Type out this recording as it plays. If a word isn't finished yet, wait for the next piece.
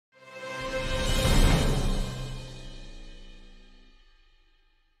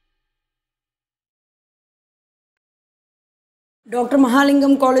Dr.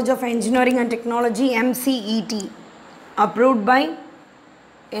 Mahalingam College of Engineering and Technology MCET, approved by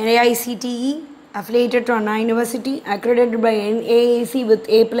AICTE, affiliated to Anna University, accredited by NAAC with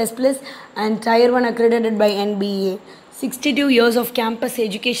A++ and Tier 1 accredited by NBA. 62 years of campus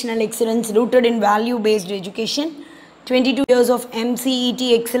educational excellence rooted in value-based education, 22 years of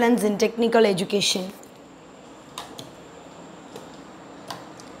MCET excellence in technical education.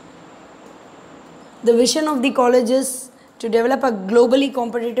 The vision of the college is to develop a globally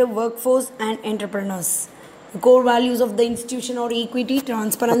competitive workforce and entrepreneurs. The core values of the institution are equity,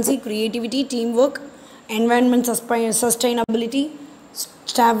 transparency, creativity, teamwork, environment sustainability,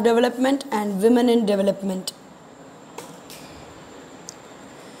 staff development, and women in development.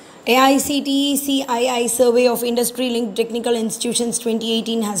 AICTE CII Survey of Industry-Linked Technical Institutions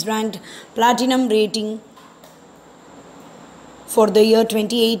 2018 has ranked Platinum rating for the year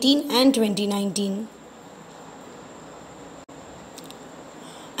 2018 and 2019.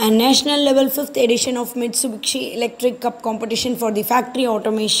 And national level 5th edition of Mitsubishi Electric Cup competition for the factory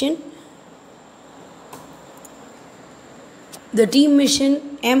automation. The team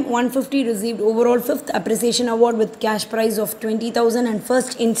mission M150 received overall 5th appreciation award with cash prize of 20,000 and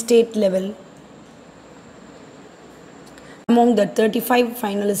first in state level among the 35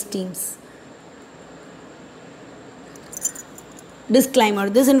 finalist teams. Disclaimer: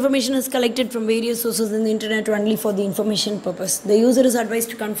 this information is collected from various sources in the internet only for the information purpose. The user is advised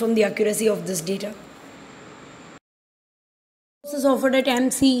to confirm the accuracy of this data. Courses offered at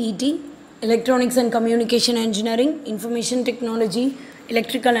MCET: Electronics and Communication Engineering, Information Technology,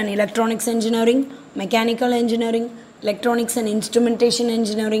 Electrical and Electronics Engineering, Mechanical Engineering, Electronics and Instrumentation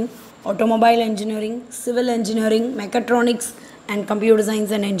Engineering, Automobile Engineering, Civil Engineering, Mechatronics, and Computer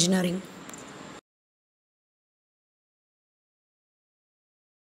Science and Engineering.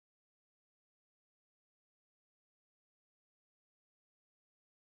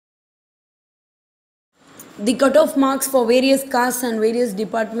 The cutoff marks for various castes and various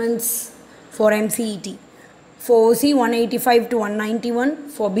departments for MCET. For OC 185 to 191,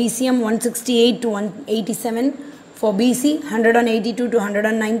 for BCM 168 to 187, for BC 182 to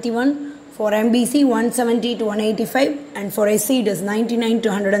 191, for MBC 170 to 185, and for SC it is 99 to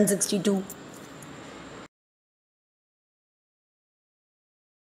 162.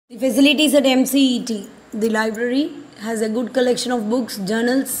 The facilities at MCET: the library has a good collection of books,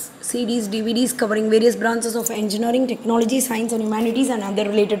 journals, CDs, DVDs covering various branches of engineering, technology, science and humanities and other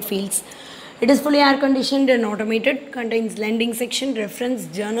related fields. It is fully air conditioned and automated, contains lending section, reference,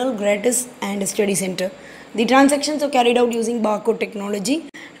 journal, gratis and study center. The transactions are carried out using barcode technology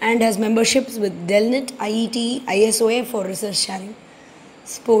and has memberships with Delnet, IETE, ISOA for research sharing.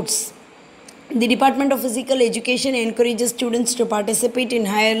 Sports: the Department of Physical Education encourages students to participate in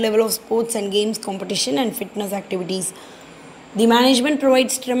higher level of sports and games competition and fitness activities. The management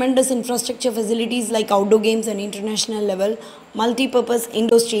provides tremendous infrastructure facilities like outdoor games and international level, multi-purpose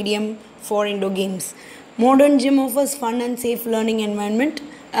indoor stadium for indoor games. Modern gym offers fun and safe learning environment.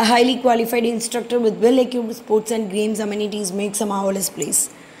 A highly qualified instructor with well-equipped sports and games amenities makes a marvelous place.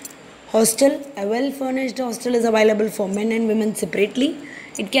 Hostel: a well-furnished hostel is available for men and women separately.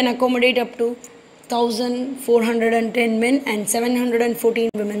 It can accommodate up to 1,410 men and 714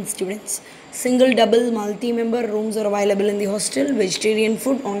 women students. Single, double, multi-member rooms are available in the hostel. Vegetarian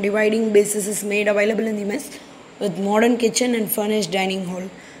food on dividing basis is made available in the mess with modern kitchen and furnished dining hall.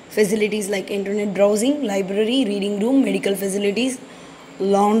 Facilities like internet browsing, library, reading room, medical facilities,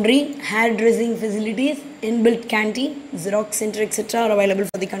 laundry, hairdressing facilities, inbuilt canteen, Xerox center, etc. are available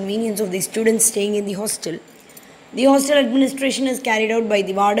for the convenience of the students staying in the hostel. The hostel administration is carried out by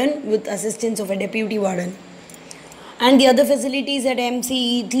the warden with assistance of a deputy warden. And the other facilities at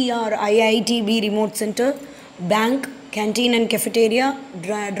MCET are IITB Remote Center, bank, canteen and cafeteria,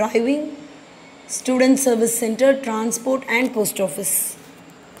 driving, student service center, transport and post office.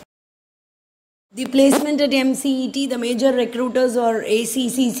 The placement at MCET: the major recruiters are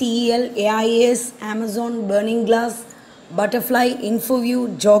ACCCEL, AIAS, Amazon, Burning Glass, Butterfly,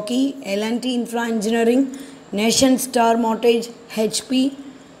 Infoview, Jockey, L&T Infra Engineering, Nation Star Mortgage, HP,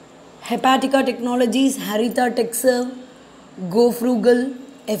 Hepatica Technologies, Haritha TechServe, GoFrugal,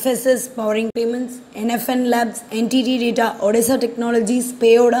 FSS Powering Payments, NFN Labs, NTT Data, Odessa Technologies,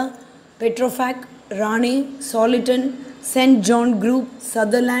 Payoda, Petrofac, Rane, Soliton, St. John Group,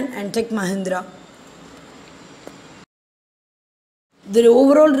 Sutherland and Tech Mahindra. The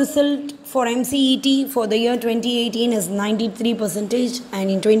overall result for MCET for the year 2018 is 93% and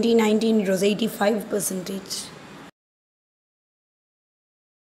in 2019 it was 85%.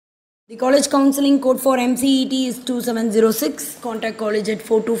 The college counseling code for MCET is 2706. Contact college at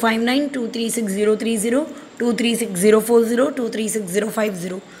 4259 236030 236040,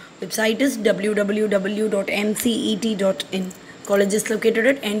 236050. Website is www.mcet.in. College is located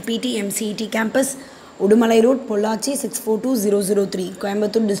at NPT MCET campus, Udumalai Road, Pollachi 642003,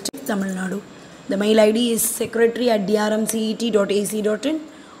 Coimbatore district, Tamil Nadu. The mail ID is secretary@drmcet.ac.in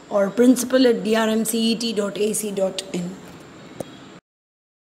or principal@drmcet.ac.in.